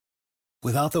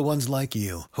Without the ones like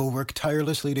you, who work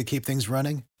tirelessly to keep things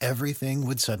running, everything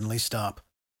would suddenly stop.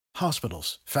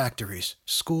 Hospitals, factories,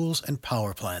 schools, and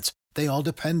power plants, they all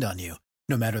depend on you.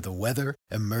 No matter the weather,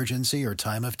 emergency, or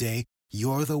time of day,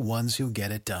 you're the ones who get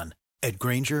it done. At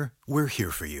Grainger, we're here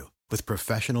for you with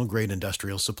professional-grade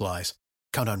industrial supplies.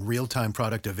 Count on real-time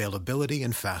product availability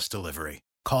and fast delivery.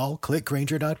 Call,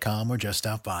 clickgrainger.com, or just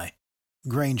stop by.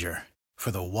 Grainger, for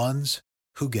the ones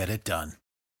who get it done.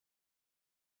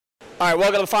 All right,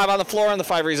 welcome to 5 on the Floor on the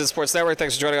 5 Reasons Sports Network.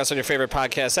 Thanks for joining us on your favorite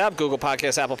podcast app, Google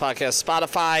Podcasts, Apple Podcasts,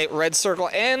 Spotify, Red Circle,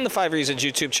 and the 5 Reasons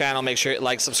YouTube channel. Make sure you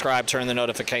like, subscribe, turn the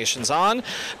notifications on.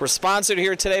 We're sponsored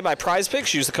here today by Prize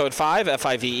Picks. Use the code 5,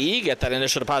 F-I-V-E. Get that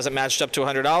initial deposit matched up to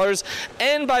 $100.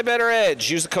 And by Better Edge.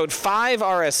 Use the code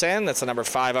 5RSN. That's the number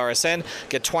 5RSN.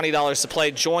 Get $20 to play.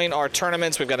 Join our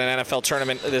tournaments. We've got an NFL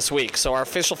tournament this week. So our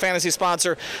official fantasy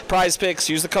sponsor, Prize Picks.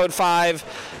 Use the code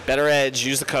 5. Better Edge.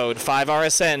 Use the code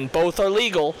 5RSN. Both are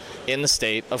legal in the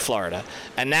state of Florida.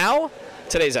 And now,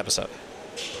 today's episode.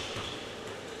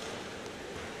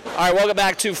 All right, welcome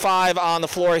back to 5 on the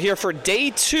Floor here for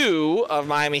day 2 of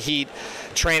Miami Heat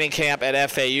training camp at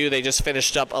FAU. They just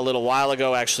finished up a little while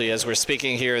ago, actually, as we're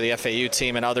speaking here. The FAU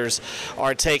team and others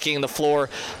are taking the floor.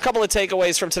 A couple of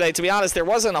takeaways from today. To be honest, there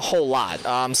wasn't a whole lot.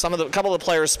 A couple of the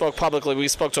players spoke publicly. We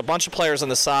spoke to a bunch of players on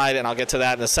the side, and I'll get to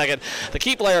that in a second. The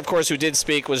key player, of course, who did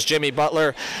speak was Jimmy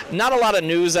Butler. Not a lot of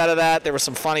news out of that. There was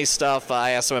some funny stuff.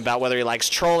 I asked him about whether he likes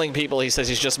trolling people. He says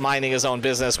he's just minding his own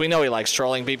business. We know he likes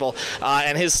trolling people.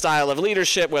 And his style of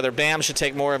leadership, whether Bam should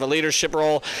take more of a leadership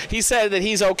role. He said that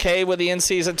he's okay with the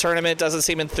in-season tournament, doesn't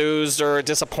seem enthused or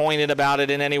disappointed about it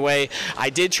in any way. I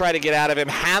did try to get out of him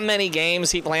how many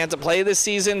games he planned to play this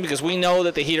season, because we know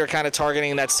that the Heat are kind of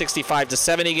targeting that 65 to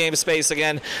 70 game space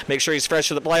again, make sure he's fresh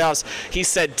for the playoffs. He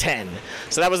said 10.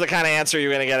 So that was the kind of answer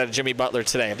you're going to get out of Jimmy Butler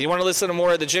today. If you want to listen to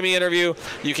more of the Jimmy interview,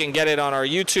 you can get it on our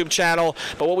YouTube channel.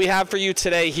 But what we have for you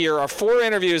today here are 4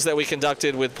 interviews that we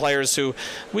conducted with players who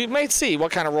we might see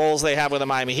what kind of roles they have with the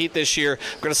Miami Heat this year.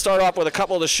 We're going to start off with a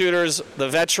couple of the shooters, the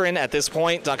veteran at this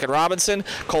point, Duncan Robinson,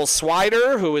 Cole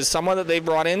Swider, who is someone that they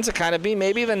brought in to kind of be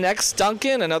maybe the next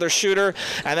Duncan, another shooter,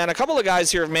 and then a couple of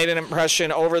guys here have made an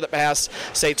impression over the past,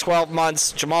 say, 12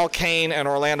 months, Jamal, Cain, and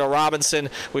Orlando Robinson.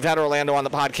 We've had Orlando on the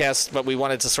podcast, but we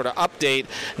wanted to sort of update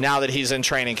now that he's in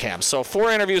training camp. So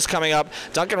 4 interviews coming up,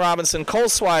 Duncan Robinson, Cole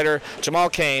Swider, Jamal,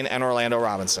 Cain, and Orlando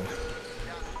Robinson.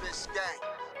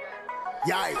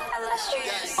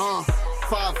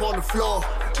 5 on the floor,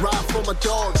 ride for my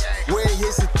dogs. Where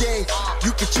here's the thing,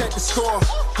 you can check the score.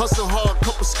 Hustle hard,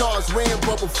 couple scars, wearing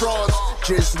bubble frogs.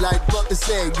 Just like Butler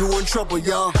said, you in trouble,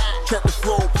 y'all. Kept the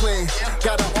floor playing,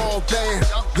 got it all banned.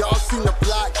 Y'all seen the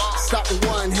block, stop with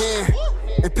one hand.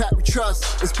 And Pat we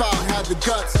trust, Inspire have the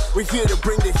guts. We're here to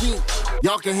bring the heat,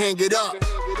 y'all can hang it up.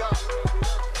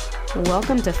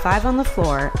 Welcome to 5 on the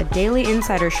Floor, a daily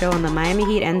insider show on the Miami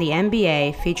Heat and the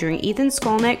NBA, featuring Ethan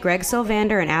Skolnick, Greg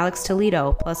Sylvander, and Alex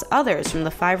Toledo, plus others from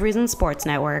the 5 Reasons Sports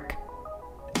Network.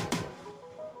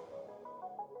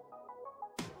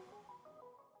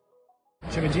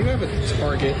 Jimmy, do you have a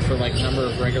target for number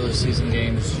of regular season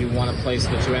games you want to play so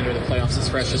that you enter the playoffs as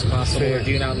fresh as possible, 10. Or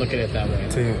do you not look at it that way?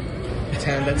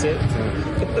 10, that's it? 10.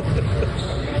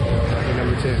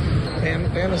 Number 10.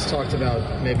 Bam has talked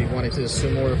about maybe wanting to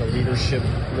assume more of a leadership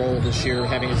role this year,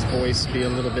 having his voice be a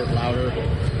little bit louder.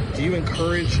 Do you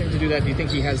encourage him to do that? Do you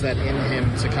think he has that in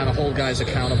him to kind of hold guys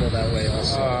accountable that way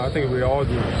also? I think we all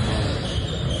do.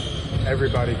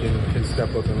 Everybody can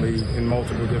step up and lead in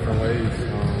multiple different ways,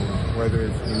 whether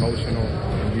it's emotional,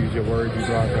 use your words, you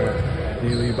go out there,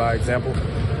 you lead by example.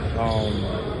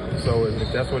 So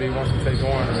if that's what he wants to take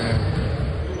on,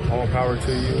 man, all power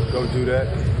to you, go do that.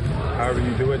 However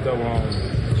you do it, though,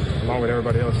 along with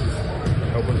everybody else, just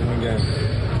help us win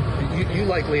games. You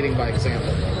like leading by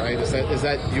example, though, right? Is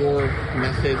that your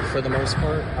method for the most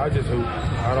part? I just hoop.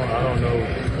 I don't know.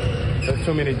 There's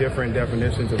so many different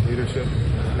definitions of leadership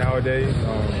nowadays,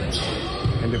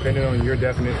 and depending on your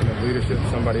definition of leadership,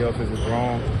 somebody else's is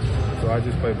wrong. So I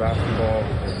just play basketball.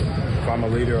 If I'm a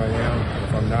leader, I am.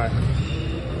 If I'm not,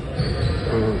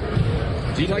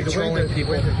 do you like trolling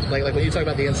people? Like when you talk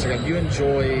about the Instagram, do you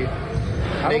enjoy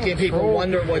making people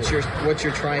wonder what you're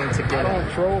trying to get at? I don't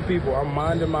troll people. I'm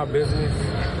minding my business.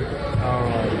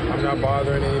 I'm not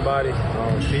bothering anybody.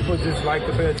 People just like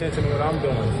to pay attention to what I'm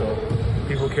doing, so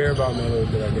people care about me a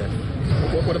little bit, I guess.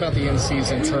 What about the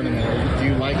in-season tournament? Do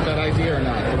you like that idea or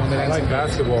not? I like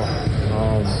basketball.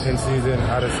 In-season,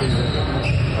 out-of-season.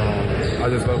 I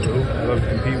just love to hoop. I love to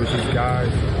compete with these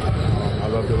guys. I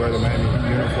love to wear the Miami Heat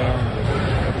uniform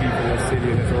and compete for this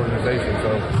city and this organization.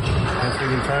 So,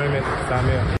 in-season tournament, sign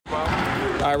me up.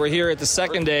 All right, we're here at the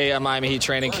second day of Miami Heat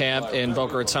training camp in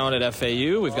Boca Raton at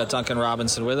FAU. We've got Duncan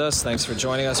Robinson with us. Thanks for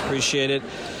joining us. Appreciate it.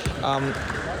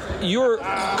 Your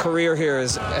career here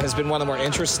has been one of the more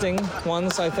interesting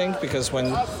ones, I think, because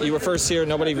when you were first here,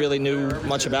 nobody really knew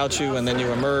much about you, and then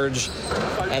you emerged,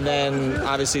 and then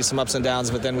obviously some ups and downs,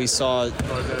 but then we saw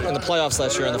in the playoffs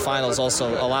last year and the finals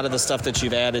also a lot of the stuff that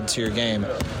you've added to your game.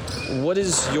 What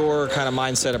is your kind of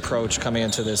mindset approach coming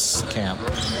into this camp?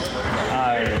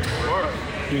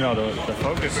 The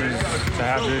focus is to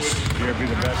have this year be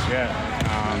the best yet.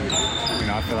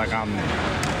 I feel like I'm the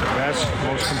best,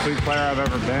 most complete player I've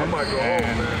ever been,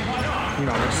 and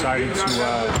I'm excited to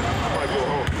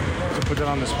put that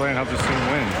on display and help this team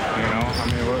win.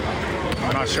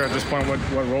 I'm not sure at this point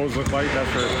what roles look like. That's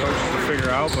for coaches to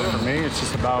figure out. But for me, it's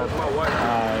just about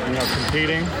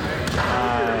competing,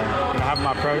 having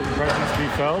my presence be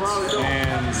felt,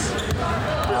 and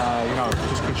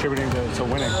just contributing to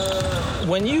winning.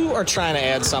 When you are trying to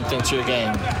add something to your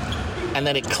game, and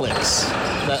then it clicks,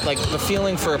 that, like, the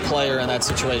feeling for a player in that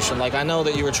situation. Like, I know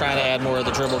that you were trying to add more of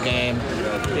the dribble game,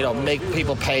 make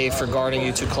people pay for guarding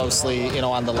you too closely,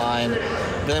 on the line.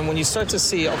 But then when you start to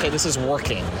see, okay, this is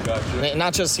working,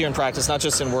 not just here in practice, not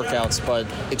just in workouts, but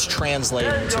it's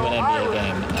translating to an NBA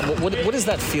game. What does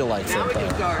that feel like for a player?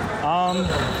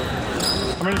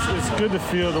 It's good to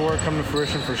feel the work come to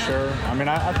fruition for sure. I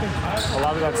think a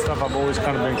lot of that stuff I've always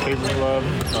kind of been capable of.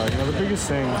 The biggest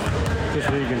thing this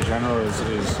league in general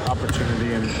is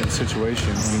opportunity and situation.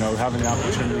 Having the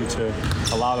opportunity to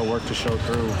allow the work to show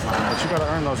through. But you got to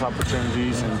earn those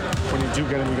opportunities, and when you do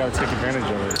get them, you got to take advantage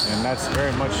of it. And that's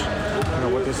very much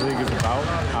what this league is about.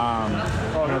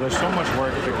 There's so much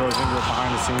work that goes into it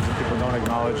behind the scenes that people don't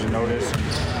acknowledge and notice.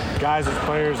 Guys as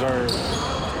players are,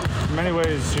 in many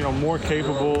ways, more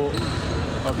capable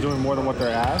of doing more than what they're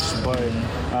asked. But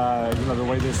the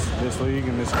way this league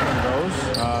and this game goes,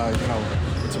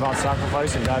 it's about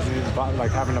sacrifice, and guys need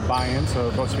having to buy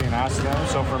into what's being asked of them.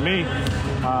 So for me,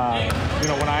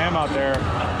 when I am out there,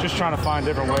 just trying to find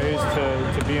different ways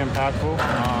to be impactful.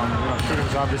 Shooting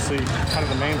is obviously kind of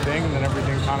the main thing, and then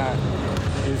everything kind of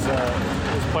is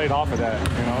played off of that.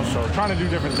 So trying to do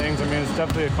different things. It's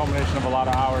definitely a culmination of a lot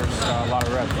of hours, a lot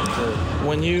of reps. For sure.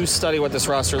 When you study what this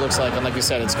roster looks like, and like you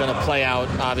said, it's going to play out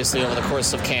obviously over the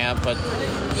course of camp, but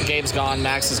Gabe's gone,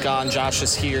 Max is gone, Josh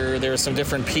is here. There are some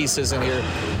different pieces in here.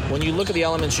 When you look at the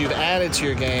elements you've added to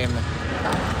your game,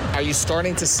 are you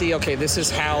starting to see, okay, this is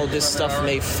how this stuff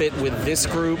may fit with this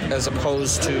group as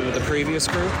opposed to the previous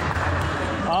group?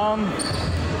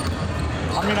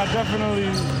 I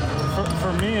definitely,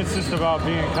 for me, it's just about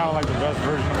being kind of like the best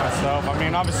version of myself.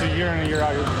 Obviously, year in and year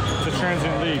out, it's a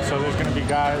transient league, so there's going to be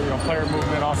guys, player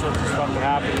movement, all sorts of stuff that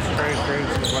happens,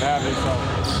 trades, what have you. So,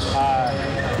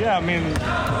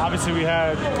 obviously we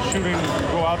had shooting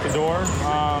go out the door.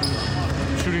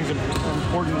 Shooting's an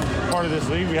important part of this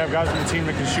league. We have guys on the team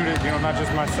that can shoot it, not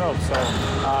just myself. So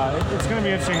it's going to be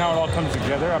interesting how it all comes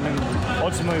together.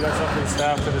 Ultimately that's up to the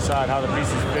staff to decide how the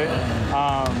pieces fit.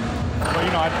 But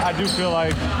I do feel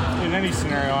like in any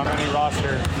scenario, on any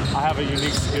roster, I have a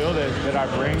unique skill that I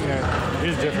bring that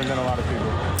is different than a lot of people.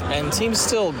 And teams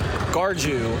still guard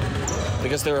you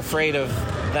because they're afraid of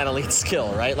that elite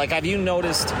skill, right? Like, have you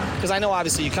noticed, because I know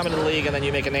obviously you come into the league and then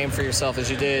you make a name for yourself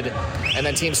as you did, and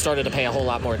then teams started to pay a whole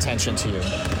lot more attention to you.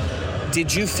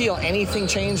 Did you feel anything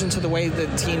change into the way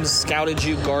that teams scouted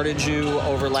you, guarded you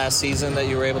over last season that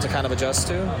you were able to kind of adjust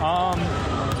to?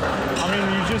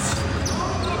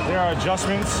 There are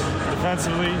adjustments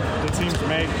defensively the teams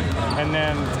make, and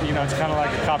then, it's kind of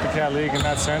like a copycat league in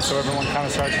that sense, so everyone kind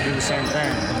of starts to do the same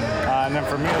thing. And then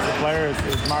for me as a player,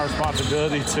 it's my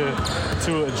responsibility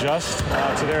to adjust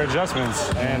to their adjustments,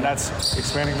 and that's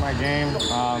expanding my game,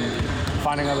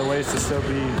 finding other ways to still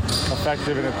be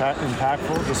effective and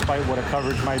impactful despite what a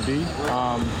coverage might be.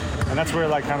 And that's where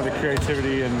kind of the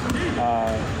creativity and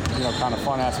kind of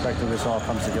fun aspect of this all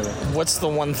comes together. What's the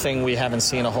one thing we haven't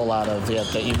seen a whole lot of yet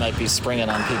that you might be springing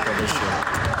on people this year?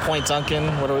 Point Duncan?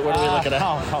 What are we looking at?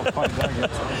 Point Duncan.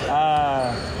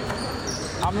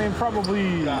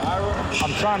 Probably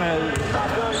I'm trying to,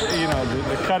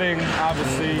 the cutting,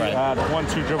 obviously, right. The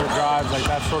 1-2 dribble drives, like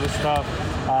that sort of stuff.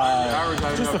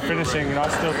 Just the finishing, I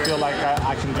still feel like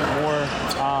I can do more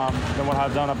than what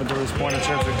I've done up until this point in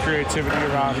terms of creativity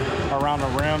around the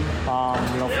rim,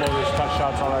 floaters, touch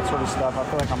shots, all that sort of stuff. I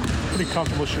feel like I'm pretty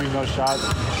comfortable shooting those shots.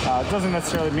 It doesn't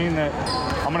necessarily mean that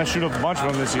I'm going to shoot a bunch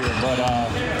of them this year, but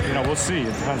we'll see.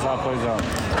 It depends how it plays out.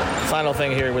 Final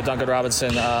thing here with Duncan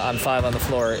Robinson on 5 on the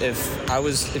floor.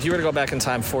 If you were to go back in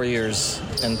time 4 years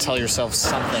and tell yourself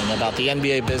something about the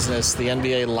NBA business, the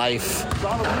NBA life,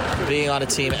 being on a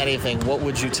team, anything, what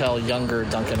would you tell younger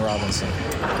Duncan Robinson?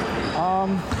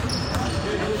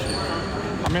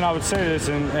 I mean, I would say this,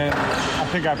 and I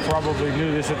think I probably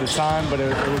knew this at the time, but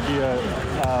it would be a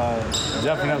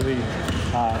definitely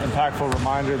impactful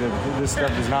reminder that this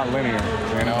stuff is not linear.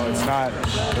 You know, it's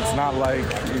not like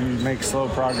you make slow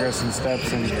progress in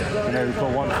steps, and you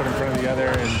put one foot in front of the other,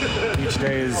 and each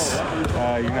day is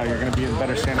you're going to be in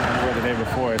better standing than you were the day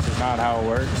before. It's just not how it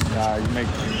works. You make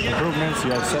improvements,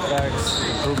 you have setbacks,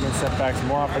 improvements, setbacks.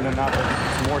 More often than not,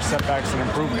 it's more setbacks than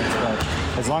improvements. But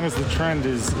as long as the trend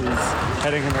is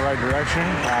heading in the right direction,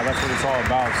 that's what it's all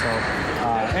about. So,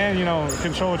 and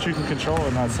control what you can control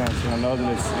in that sense. Know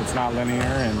that it's not linear,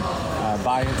 and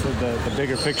buy into the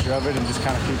bigger picture of it, and just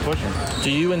kind of keep pushing. Do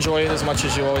you enjoy it as much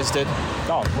as you always did?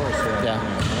 Oh, of course, yeah.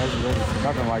 There's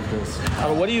nothing like this.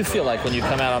 What do you feel like when you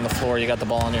come out on the floor, you got the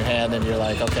ball in your hand, and you're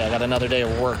like, okay, I got another day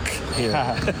of work here?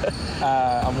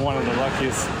 I'm one of the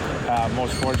luckiest,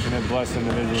 most fortunate, blessed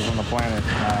individuals on the planet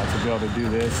to be able to do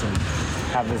this and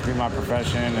have this be my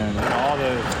profession, and all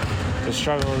the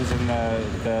struggles and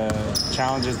the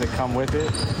challenges that come with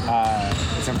it.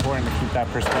 It's important to keep that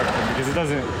perspective,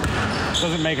 because it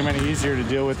doesn't make them any easier to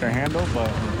deal with their handle,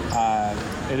 but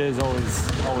it is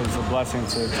always a blessing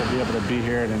to be able to be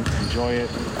here and enjoy it,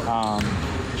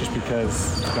 just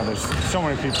because there's so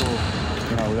many people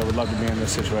that would love to be in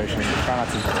this situation. Try not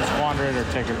to squander it or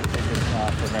take it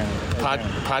for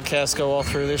granted. Podcasts go all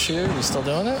through this year? You still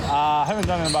doing it? I haven't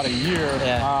done it in about a year.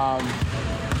 Yeah.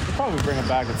 We'll probably bring it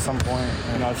back at some point.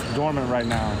 It's dormant right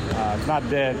now. It's not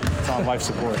dead. It's on life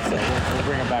support. So we'll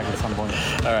bring it back at some point.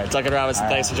 All right. Duncan Robinson,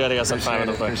 thanks for joining us on 5 on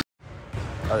the Floor.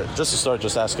 Just to start,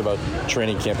 just ask about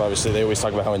training camp. Obviously, they always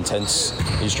talk about how intense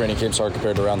these training camps are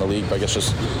compared to around the league. But I guess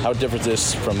just how different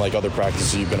this from like other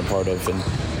practices you've been a part of.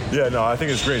 Yeah, no, I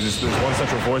think it's great. There's one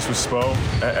central voice with Spo.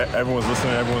 Everyone's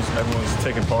listening. Everyone's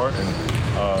taking part,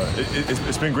 and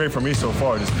it's been great for me so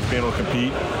far. Just being able to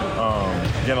compete,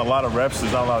 getting a lot of reps.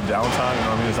 There's not a lot of downtime. You know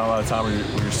what I mean? There's not a lot of time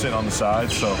where you're sitting on the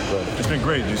side. So it's been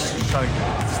great. Just trying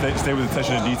to stay with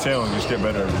attention to detail and just get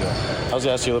better every day. I was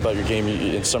going to ask you about your game.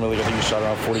 In Summer League, I think you shot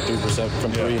around 43%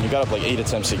 from three, and you got up like 8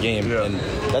 attempts a game. Yeah. And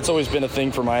that's always been a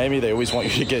thing for Miami. They always want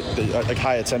you to get like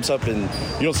high attempts up, and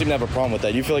you don't seem to have a problem with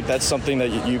that. You feel like that's something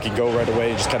that you can go right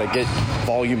away and just kind of get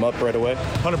volume up right away?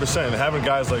 100%. And having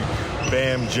guys like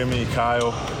Bam, Jimmy,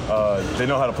 Kyle, they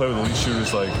know how to play with elite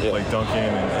shooters like Duncan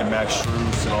and Max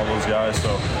Strus and all those guys.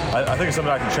 So I think it's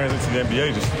something I can translate to the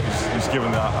NBA, just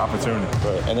given the opportunity.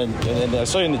 Right. And then I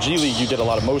saw you in the G League, you did a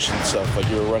lot of motion stuff. Like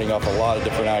you were running off a lot of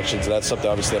different actions. And that's something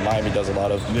obviously that Miami does a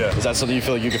lot of. Yeah. Is that something you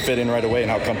feel like you could fit in right away,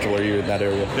 and how comfortable are you in that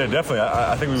area? Yeah, definitely.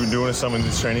 I think we've been doing some in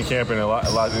this training camp and a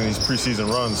lot in these preseason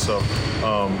runs. So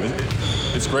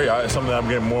it's great. It's something that I'm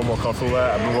getting more and more comfortable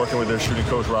at. I've been working with their shooting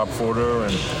coach, Rob Forder,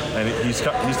 and he's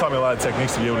taught me a lot of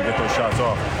techniques to be able to get those shots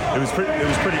off. It was pretty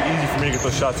easy for me to get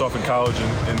those shots off in college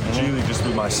and G League just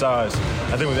with my size.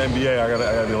 I think with NBA, I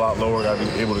gotta be a lot lower. I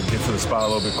gotta be able to get to the spot a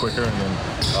little bit quicker, and then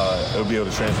it'll be able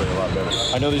to translate a lot better.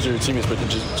 I know these are your teammates, but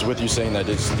just with you saying that,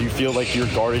 do you feel like you're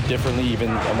guarded differently even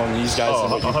among these guys? Oh,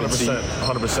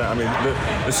 100%. I mean,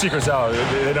 the secret's out.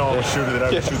 They know I'm a shooter. They know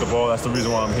I can shoot the ball. That's the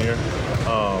reason why I'm here.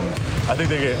 I think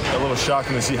they get a little shocked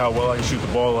when they see how well I can shoot the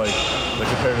ball, like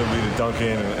comparatively to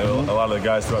Duncan and a lot of the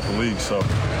guys throughout the league. So,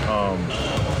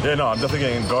 I'm definitely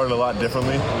getting guarded a lot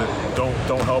differently.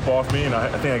 Don't help off me, and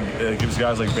I think it gives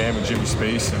guys like Bam and Jimmy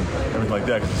space and everything like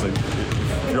that. Because it's like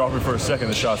if you're off me for a second,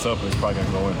 the shot's up, and it's probably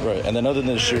gonna go in. Right. And then other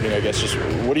than the shooting, I guess just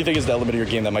what do you think is the element of your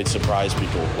game that might surprise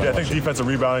people? I think defensive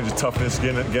rebounding, just toughness,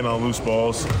 getting on loose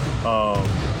balls.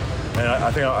 And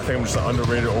I think I'm just an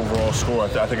underrated overall scorer.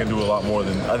 I think I do a lot more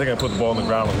than I think I put the ball on the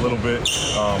ground a little bit.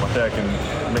 I think I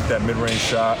can make that mid-range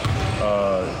shot.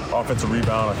 Offensive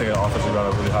rebound, I think an offensive rebound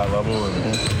at a really high level,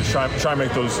 and just try and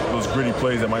make those gritty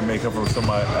plays that might make up for some of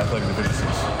my athletic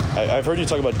deficiencies. I've heard you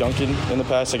talk about Duncan in the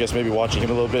past. I guess maybe watching him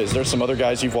a little bit. Is there some other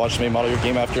guys you've watched maybe model your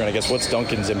game after? And I guess what's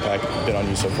Duncan's impact been on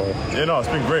you so far? Yeah, no, it's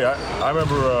been great. I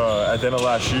remember at the end of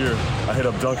last year, I hit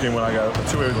up Duncan when I got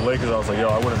 2-way with the Lakers. I was like,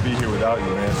 I wouldn't be here without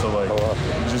you, man. So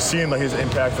just seeing like his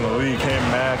impact in the league, him,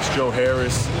 Max, Joe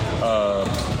Harris,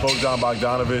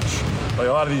 Bogdanovich. Like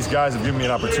a lot of these guys have given me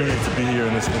an opportunity to be here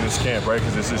in this camp, right?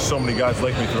 Because there's so many guys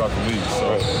like me throughout the league.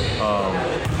 So,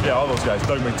 all those guys,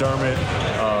 Doug McDermott.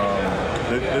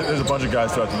 there's a bunch of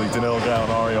guys throughout the league. Danilo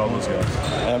Gallinari, all those guys.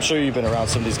 And I'm sure you've been around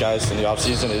some of these guys in the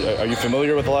offseason. Are you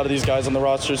familiar with a lot of these guys on the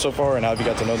roster so far, and how have you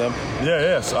got to know them?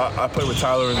 Yeah. So I played with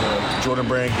Tyler in the Jordan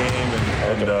Brand game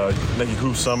and Nike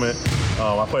Hoop Summit.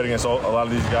 I played against a lot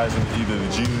of these guys in either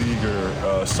the G League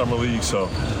or Summer League, so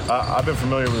I've been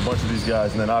familiar with a bunch of these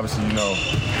guys. And then obviously,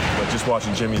 just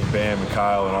watching Jimmy and Bam and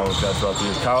Kyle and all those guys throughout the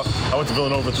years. Kyle, I went to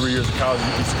Villanova for 3 years of college.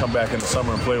 He used to come back in the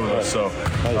summer and play with us, so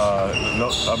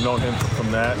I've known him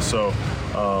from that. So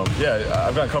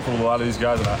I've gotten comfortable with a lot of these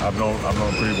guys, and I've known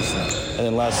previously. And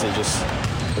then lastly, just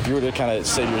if you were to kind of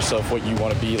say to yourself what you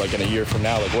want to be like in a year from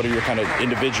now, like what are your kind of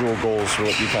individual goals for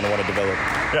what you kind of want to develop?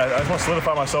 Yeah, I just want to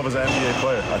solidify myself as an NBA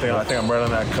player. I think I'm right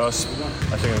on that cusp.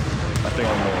 I think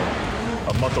I'm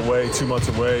a month away, 2 months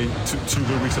away, two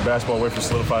good weeks of basketball away from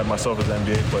solidifying myself as an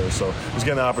NBA player. So just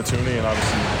getting the opportunity and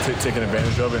obviously taking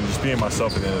advantage of it and just being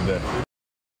myself at the end of the day.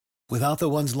 Without the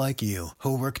ones like you,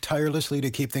 who work tirelessly to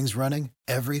keep things running,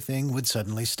 everything would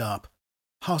suddenly stop.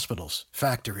 Hospitals,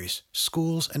 factories,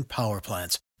 schools, and power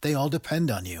plants, they all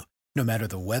depend on you. No matter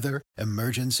the weather,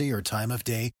 emergency, or time of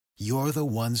day, you're the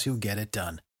ones who get it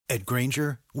done. At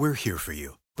Grainger, we're here for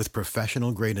you with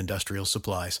professional-grade industrial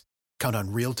supplies. Count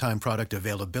on real-time product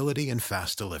availability and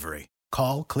fast delivery.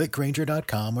 Call, click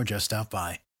Grainger.com, or just stop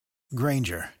by.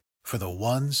 Grainger, for the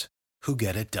ones who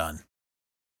get it done.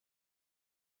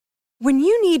 When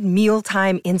you need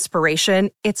mealtime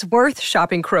inspiration, it's worth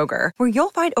shopping Kroger, where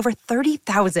you'll find over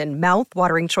 30,000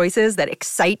 mouth-watering choices that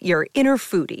excite your inner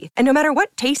foodie. And no matter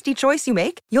what tasty choice you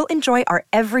make, you'll enjoy our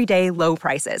everyday low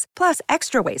prices, plus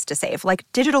extra ways to save, like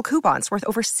digital coupons worth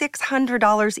over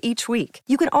 $600 each week.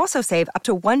 You can also save up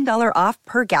to $1 off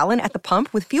per gallon at the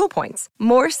pump with fuel points.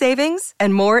 More savings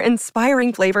and more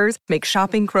inspiring flavors make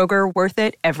shopping Kroger worth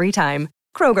it every time.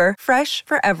 Kroger, fresh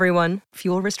for everyone.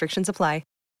 Fuel restrictions apply.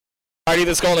 Alrighty,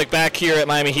 this Skolnick back here at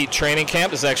Miami Heat training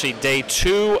camp. This is actually day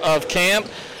 2 of camp.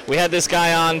 We had this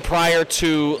guy on prior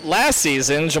to last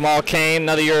season, Jamal Cain,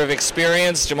 another year of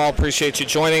experience. Jamal, appreciate you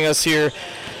joining us here.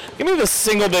 Give me the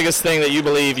single biggest thing that you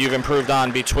believe you've improved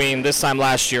on between this time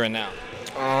last year and now.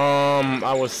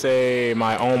 I would say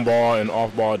my own ball and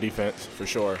off-ball defense, for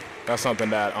sure. That's something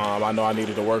that I know I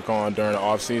needed to work on during the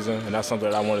offseason, and that's something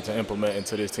that I wanted to implement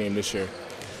into this team this year.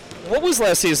 What was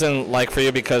last season like for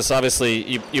you? Because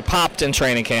obviously you popped in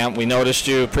training camp. We noticed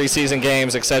you, preseason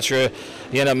games, etc.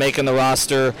 You ended up making the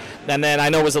roster. And then I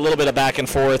know it was a little bit of back and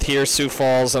forth here, Sioux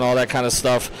Falls and all that kind of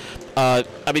stuff.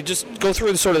 Just go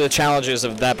through sort of the challenges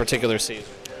of that particular season.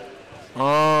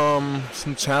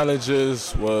 Some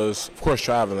challenges was, of course,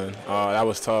 traveling. That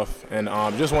was tough. And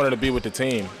just wanted to be with the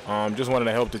team. Just wanted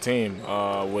to help the team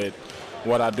with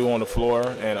what I do on the floor,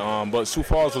 and but Sioux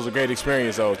Falls was a great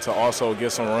experience though, to also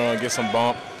get some run, get some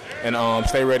bump, and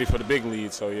stay ready for the big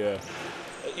lead. So yeah.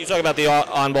 You talk about the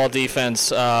on-ball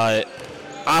defense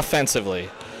offensively.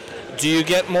 Do you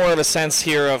get more of a sense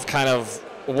here of kind of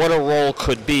what a role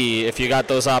could be if you got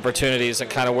those opportunities, and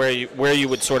kind of where you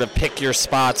would sort of pick your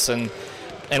spots and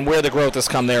where the growth has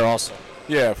come there also?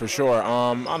 Yeah, for sure.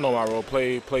 I know my role.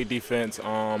 Play defense.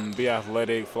 Be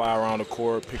athletic. Fly around the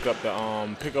court. Pick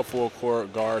up full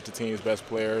court. Guard the team's best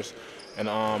players. And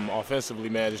offensively,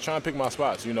 man, just trying to pick my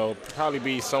spots. Probably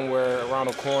be somewhere around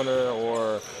the corner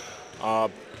or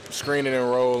screening and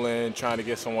rolling, trying to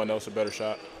get someone else a better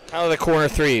shot. How are the corner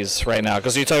threes right now?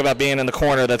 Because you talk about being in the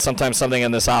corner. That's sometimes something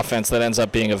in this offense that ends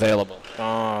up being available.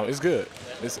 It's good.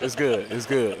 It's good. It's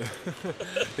good.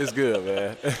 It's good,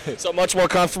 man. So much more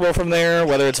comfortable from there,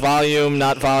 whether it's volume,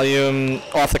 not volume,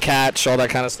 off the catch, all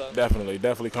that kind of stuff?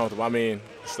 Definitely comfortable. I mean,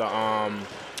 it's the, I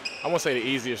won't say the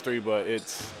easiest three, but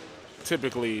it's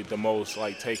typically the most,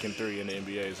 taken three in the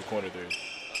NBA is a corner three.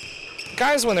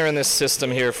 Guys, when they're in this system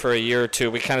here for a year or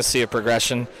two, we kind of see a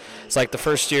progression. It's like the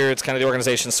first year, it's kind of the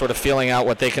organization sort of feeling out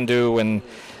what they can do and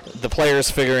the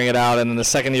players figuring it out, and then the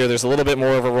second year there's a little bit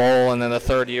more of a role, and then the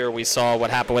third year we saw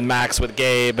what happened with Max, with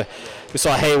Gabe. We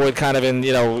saw Haywood kind of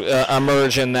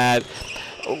emerge in that.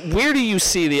 Where do you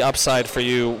see the upside for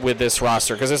you with this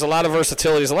roster? Because there's a lot of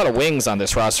versatility, there's a lot of wings on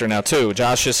this roster now too.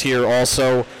 Josh is here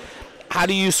also. How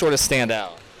do you sort of stand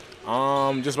out?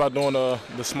 Just by doing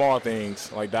the small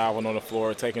things, like diving on the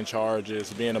floor, taking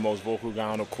charges, being the most vocal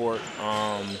guy on the court,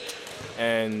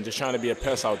 and just trying to be a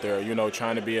pest out there,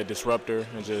 trying to be a disruptor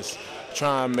and just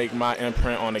try and make my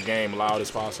imprint on the game loud as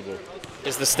possible.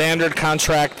 Is the standard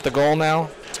contract the goal now?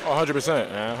 100%,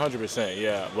 man, 100%,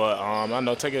 yeah. But I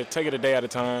know take it a day at a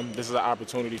time. This is an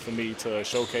opportunity for me to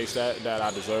showcase that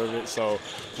I deserve it. So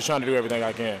just trying to do everything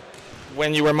I can.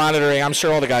 when you were monitoring, I'm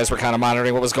sure all the guys were kind of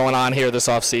monitoring what was going on here this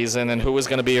offseason and who was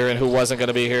going to be here and who wasn't going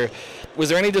to be here. Was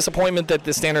there any disappointment that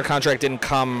the standard contract didn't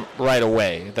come right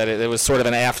away, that it was sort of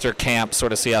an after camp,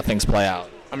 sort of see how things play out?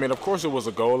 I mean, of course it was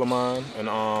a goal of mine, and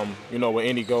you know, with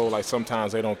any goal, like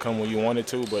sometimes they don't come when you want it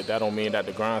to, but that don't mean that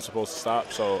the grind's supposed to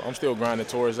stop. So I'm still grinding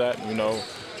towards that. You know,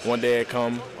 one day it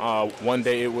come, one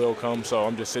day it will come. So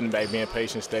I'm just sitting back, being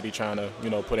patient, steady, trying to, you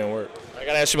know, put in work. I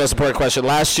got to ask you the most important question.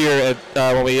 Last year,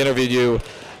 when we interviewed you,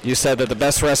 you said that the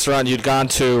best restaurant you'd gone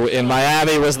to in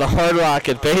Miami was the Hard Rock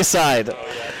at Bayside.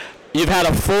 You've had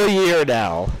a full year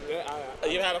now.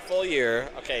 You've had a full year.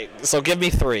 Okay, so give me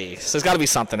 3. So there's got to be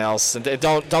something else. And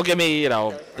don't give me, you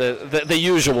know, the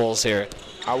usuals here.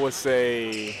 I would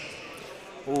say,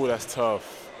 ooh, that's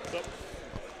tough.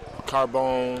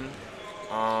 Carbone.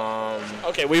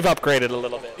 Okay, we've upgraded a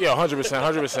little bit. Yeah, 100%,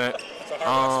 100%.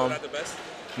 Not the best?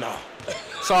 No.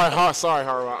 Sorry,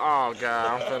 Hard Rock. Oh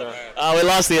God, I'm finna. We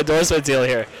lost the endorsement deal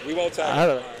here. We won't tell. I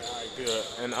don't know. All right, good.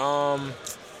 And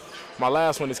my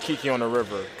last one is Kiki on the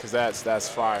River, because that's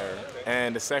fire.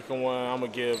 And the second one, I'm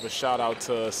going to give a shout-out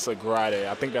to Sagrade.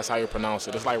 I think that's how you pronounce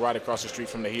it. It's like right across the street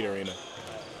from the Heat Arena.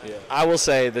 Yeah. I will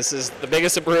say this is the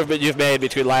biggest improvement you've made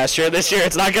between last year and this year.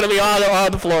 It's not going to be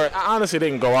on the floor. I honestly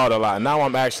didn't go out a lot. Now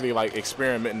I'm actually, like,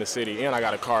 experimenting the city, and I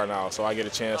got a car now, so I get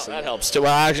a chance to. That helps, too.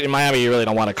 Well, actually, in Miami, you really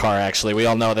don't want a car, actually. We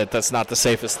all know that that's not the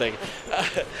safest thing.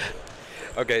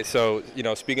 Okay, so, you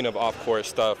know, speaking of off-court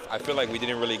stuff, I feel like we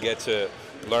didn't really get to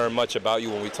learn much about you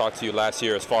when we talked to you last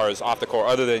year as far as off the court,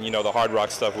 other than, you know, the Hard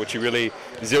Rock stuff, which you really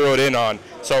zeroed in on.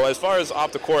 So as far as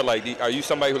off the court, like, are you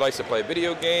somebody who likes to play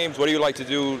video games? What do you like to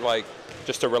do, like,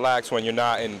 just to relax when you're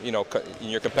not in, you know, in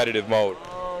your competitive mode?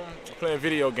 Playing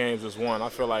video games is one. I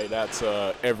feel like that's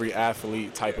every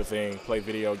athlete type of thing, play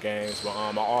video games. But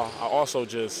I also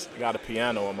just got a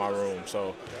piano in my room,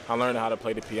 so I learned how to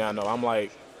play the piano. I'm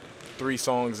like 3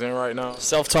 songs in right now.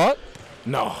 Self-taught?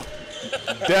 No.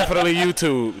 Definitely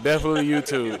YouTube.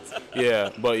 Yeah,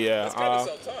 but yeah. It's kind of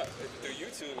self-taught through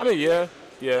YouTube. I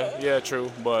mean, yeah,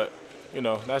 true. But, you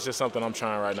know, that's just something I'm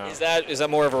trying right now. Is that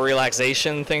more of a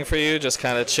relaxation thing for you, just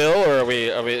kind of chill, or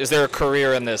is there a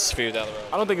career in this for you down the road?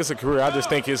 I don't think it's a career. I just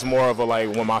think it's more of a, like,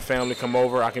 when my family come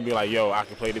over, I can be like, yo, I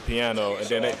can play the piano. And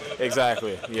then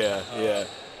exactly, yeah.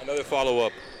 Another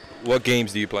follow-up, what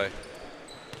games do you play?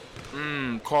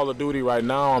 Call of Duty right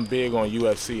now. I'm big on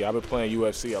UFC. I've been playing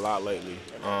UFC a lot lately.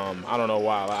 I don't know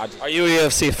why. Are you a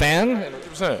UFC fan?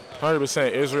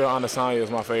 100%. Israel Adesanya is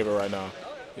my favorite right now.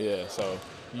 Yeah, so.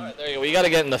 Right, there you go. You got to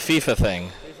get in the FIFA thing.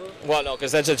 Well, no,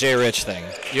 because that's a Jay Rich thing.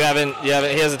 He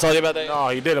hasn't told you about that? No,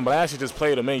 he didn't, but I actually just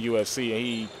played him in UFC, and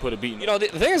he put a beat in. You know, the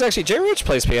thing is, actually, Jay Rich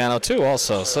plays piano, too,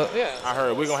 also. So, yeah. I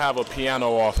heard we're going to have a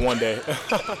piano off one day.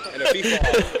 And a FIFA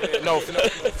off. No,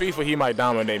 FIFA, he might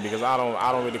dominate because I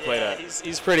don't really play that.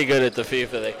 He's pretty good at the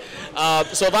FIFA thing.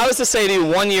 So if I was to say to you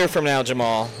 1 year from now,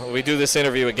 Jamal, we do this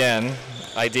interview again,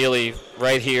 ideally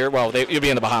right here. Well, you'll be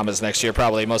in the Bahamas next year,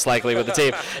 probably, most likely with the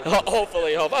team.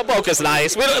 Hopefully. Boca's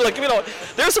nice.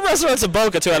 There's some restaurants in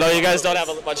Boca too. I know you guys don't have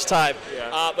much time.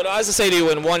 Yeah. But I was to say to you,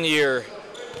 in 1 year,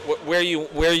 where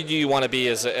do you want to be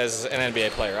as an NBA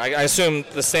player? I assume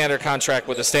the standard contract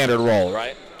with a standard role,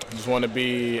 right? I just want to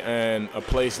be in a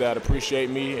place that appreciate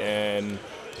me and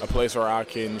a place where I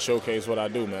can showcase what I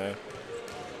do, man.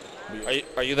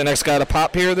 Are you the next guy to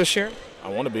pop here this year? I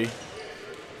want to be.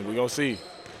 We're going to see.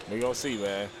 We're going to see,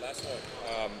 man. Last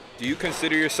one. Do you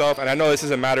consider yourself, and I know this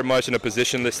doesn't matter much in a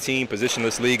positionless team,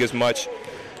 positionless league as much.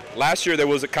 Last year there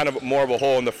was a kind of more of a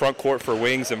hole in the front court for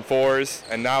wings and fours,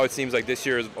 and now it seems like this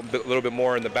year is a little bit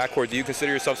more in the back court. Do you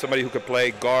consider yourself somebody who could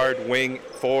play guard, wing,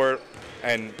 forward,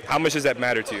 and how much does that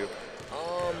matter to you?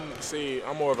 See,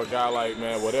 I'm more of a guy like,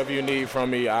 man, whatever you need from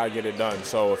me, I get it done.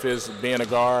 So if it's being a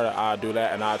guard, I do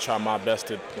that, and I try my best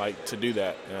to do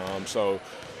that. So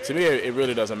to me, it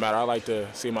really doesn't matter. I like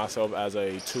to see myself as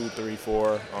a 2, 3,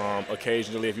 4.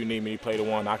 Occasionally, if you need me to play the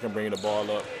 1, I can bring the ball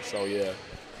up. So, yeah.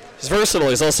 He's versatile.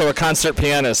 He's also a concert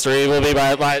pianist, or he will be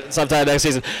by sometime next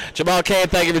season. Jamal, Cain,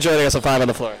 thank you for joining us on 5 on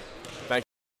the Floor. Thank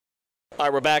you. All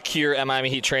right, we're back here at Miami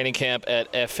Heat training camp at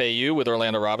FAU with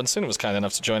Orlando Robinson, who was kind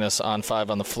enough to join us on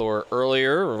 5 on the Floor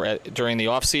earlier during the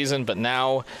offseason. But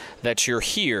now that you're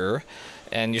here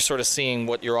and you're sort of seeing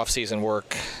what your offseason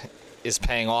work is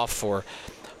paying off for,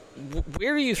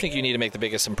 where do you think you need to make the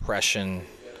biggest impression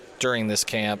during this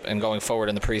camp and going forward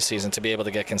in the preseason to be able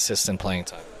to get consistent playing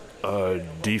time?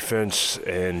 Defense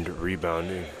and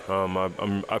rebounding.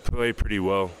 I play pretty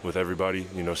well with everybody,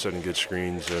 setting good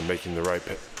screens and making the right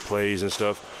plays and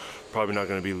stuff. Probably not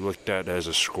going to be looked at as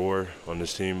a scorer on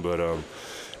this team, but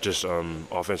just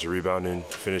offensive rebounding,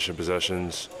 finishing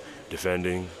possessions,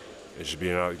 defending, It's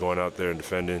just going out there and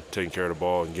defending, taking care of the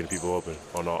ball, and getting people open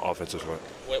on the offensive front.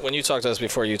 When you talked to us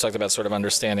before, you talked about sort of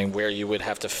understanding where you would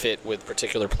have to fit with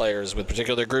particular players, with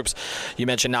particular groups. You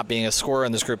mentioned not being a scorer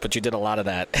in this group, but you did a lot of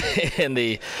that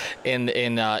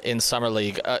in summer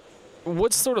league.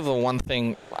 What's sort of the one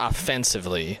thing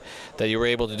offensively that you were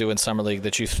able to do in summer league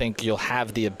that you think you'll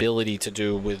have the ability to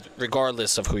do with,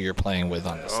 regardless of who you're playing with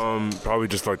on this? Probably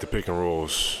just like the pick and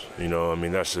rolls. You know, I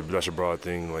mean, that's a broad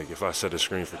thing. Like if I set a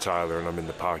screen for Tyler and I'm in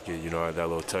the pocket, you know, that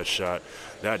little touch shot,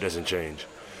 that doesn't change.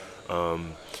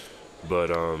 But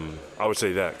I would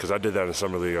say that because I did that in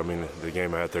summer league. I mean, the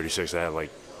game I had 36, I had like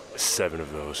 7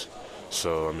 of those.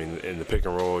 So I mean, in the pick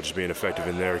and roll, just being effective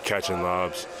in there, catching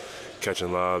lobs,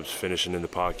 finishing in the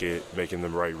pocket, making the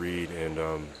right read, and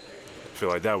I feel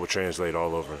like that would translate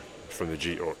all over from the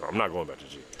G. Or I'm not going back to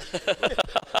G.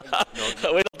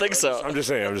 We don't think so. I'm just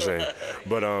saying.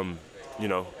 But you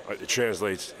know, it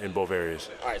translates in both areas.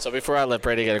 All right, so before I let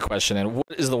Brady get a question in, what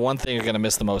is the one thing you're going to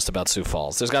miss the most about Sioux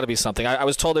Falls? There's got to be something. I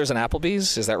was told there's an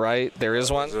Applebee's. Is that right? There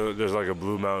is one? There's like a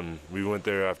Blue Mountain. We went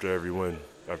there after every win,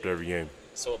 after every game.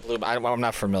 So I'm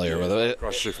not familiar with it.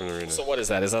 Across the street from the arena. So what is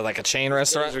that? Is that like a chain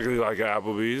restaurant? Basically like an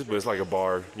Applebee's, but it's like a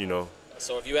bar, you know.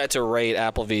 So if you had to rate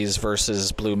Applebee's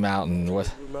versus Blue Mountain,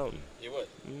 what? Blue Mountain. You would.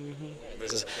 Mm-hmm.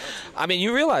 I mean,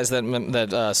 you realize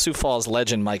that Sioux Falls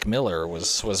legend Mike Miller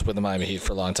was with the Miami Heat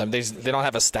for a long time. They don't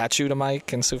have a statue to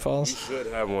Mike in Sioux Falls? We should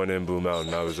have one in Blue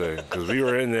Mountain, I would say, because we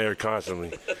were in there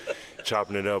constantly,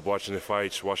 chopping it up, watching the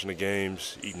fights, watching the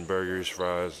games, eating burgers,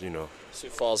 fries, you know. Sioux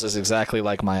Falls is exactly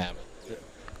like Miami.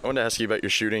 I wanted to ask you about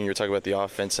your shooting. You were talking about the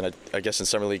offense, and I guess in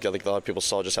summer league, like a lot of people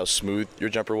saw just how smooth your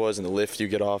jumper was and the lift you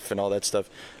get off and all that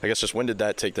stuff. I guess just when did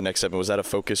that take the next step? Was that a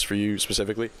focus for you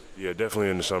specifically? Yeah,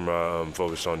 definitely in the summer I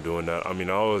focused on doing that. I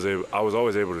mean, I was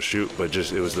always able to shoot, but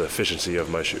just it was the efficiency of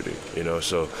my shooting, you know.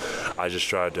 So I just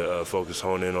tried to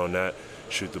hone in on that,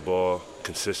 shoot the ball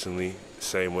consistently,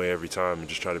 same way every time, and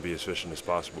just try to be as efficient as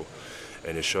possible.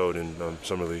 And it showed in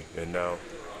summer league, and now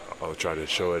I'll try to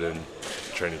show it in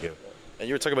training camp. And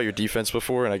you were talking about your defense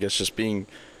before, and I guess just being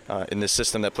in this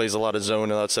system that plays a lot of zone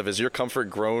and all that stuff. Has your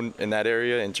comfort grown in that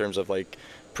area in terms of like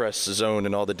press, zone,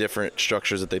 and all the different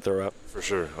structures that they throw out? For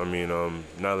sure. I mean,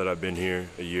 now that I've been here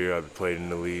a year, I've played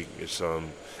in the league. It's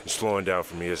slowing down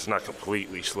for me. It's not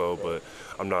completely slow, but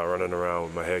I'm not running around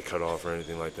with my head cut off or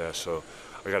anything like that. So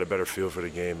I got a better feel for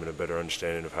the game and a better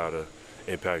understanding of how to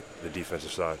impact the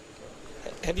defensive side.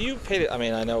 Have you paid it? I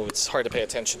mean, I know it's hard to pay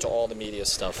attention to all the media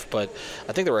stuff, but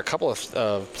I think there were a couple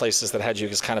of places that had you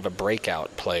as kind of a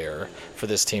breakout player for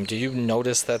this team. Do you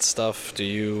notice that stuff? Do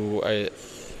you?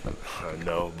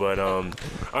 No, but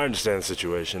I understand the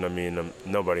situation. I mean,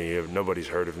 nobody's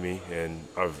heard of me, and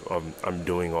I'm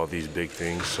doing all these big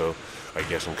things, so I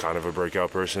guess I'm kind of a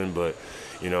breakout person. But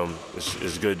you know,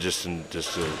 it's good just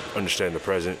to understand the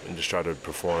present and just try to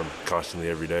perform constantly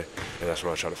every day, and that's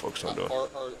what I try to focus on doing.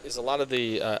 Is a lot of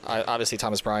the obviously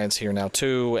Thomas Bryant's here now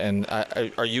too, and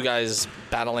are you guys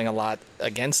battling a lot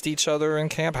against each other in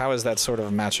camp? How is that sort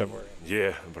of matchup working?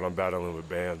 Yeah, but I'm battling with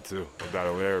Bam too. I'm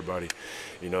battling with everybody.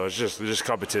 You know, it's just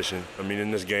competition. I mean, in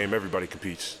this game, everybody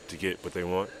competes to get what they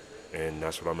want, and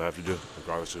that's what I'm going to have to do,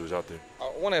 regardless of who's out there.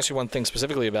 I want to ask you one thing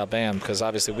specifically about Bam, because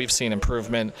obviously we've seen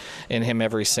improvement in him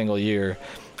every single year.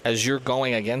 As you're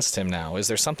going against him now, is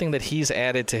there something that he's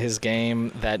added to his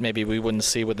game that maybe we wouldn't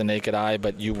see with the naked eye,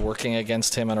 but you working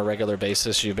against him on a regular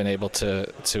basis, you've been able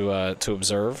to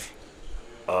observe?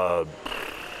 I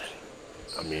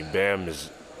mean, Bam is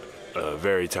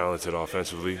very talented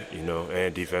offensively, you know,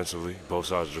 and defensively, both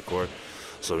sides of the court.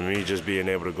 So me just being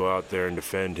able to go out there and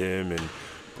defend him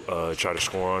and try to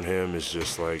score on him is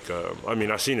just like, I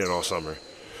mean, I've seen it all summer,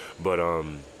 but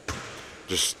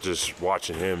just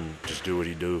watching him just do what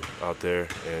he do out there,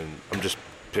 and I'm just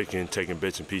taking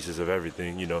bits and pieces of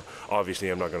everything, you know. Obviously,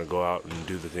 I'm not going to go out and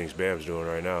do the things Bam's doing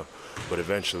right now, but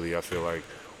eventually I feel like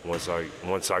once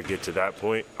I get to that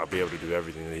point, I'll be able to do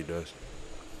everything that he does.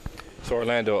 So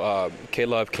Orlando,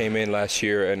 K-Love came in last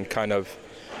year and kind of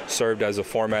served as a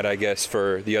format, I guess,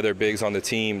 for the other bigs on the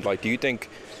team. Like, do you think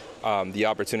the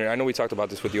opportunity, I know we talked about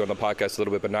this with you on the podcast a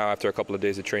little bit, but now after a couple of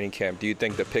days of training camp, do you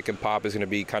think the pick and pop is going to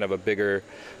be kind of a bigger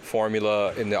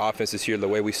formula in the offense this year, the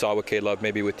way we saw with K-Love,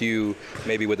 maybe with you,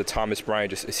 maybe with the Thomas Bryant?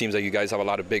 Just, it seems like you guys have a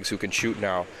lot of bigs who can shoot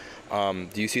now.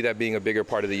 Do you see that being a bigger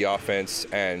part of the offense,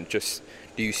 and just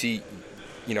do you see,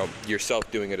 you know, yourself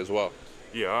doing it as well?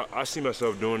 Yeah, I see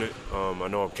myself doing it. I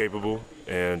know I'm capable,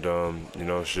 and you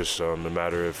know, it's just a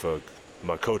matter if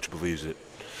my coach believes it.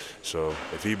 So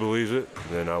if he believes it,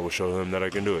 then I will show him that I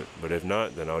can do it. But if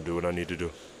not, then I'll do what I need to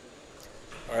do.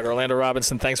 All right, Orlando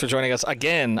Robinson, thanks for joining us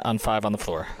again on 5 on the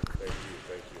Floor. Thank you.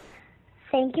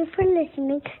 Thank you for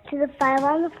listening to the Five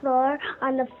on the Floor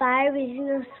on the Five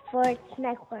Regional Sports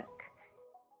Network.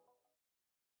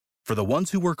 For the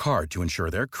ones who work hard to ensure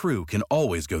their crew can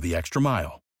always go the extra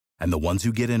mile, and the ones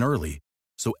who get in early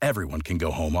so everyone can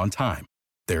go home on time,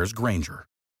 there's Grainger,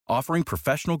 offering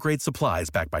professional-grade supplies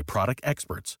backed by product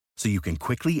experts so you can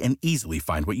quickly and easily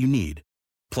find what you need.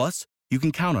 Plus, you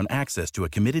can count on access to a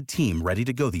committed team ready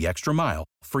to go the extra mile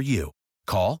for you.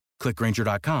 Call, click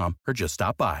Grainger.com, or just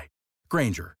stop by.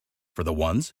 Grainger, for the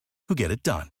ones who get it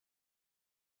done.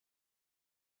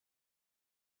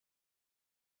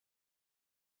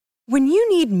 When you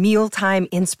need mealtime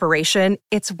inspiration,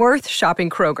 it's worth shopping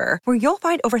Kroger, where you'll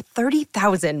find over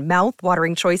 30,000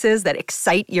 mouth-watering choices that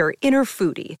excite your inner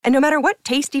foodie. And no matter what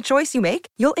tasty choice you make,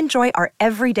 you'll enjoy our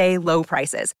everyday low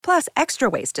prices, plus extra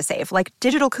ways to save, like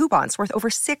digital coupons worth over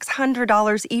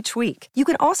 $600 each week. You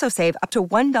can also save up to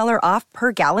 $1 off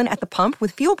per gallon at the pump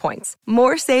with fuel points.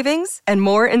 More savings and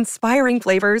more inspiring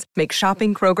flavors make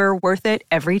shopping Kroger worth it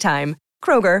every time.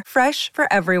 Kroger, fresh for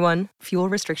everyone. Fuel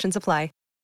restrictions apply.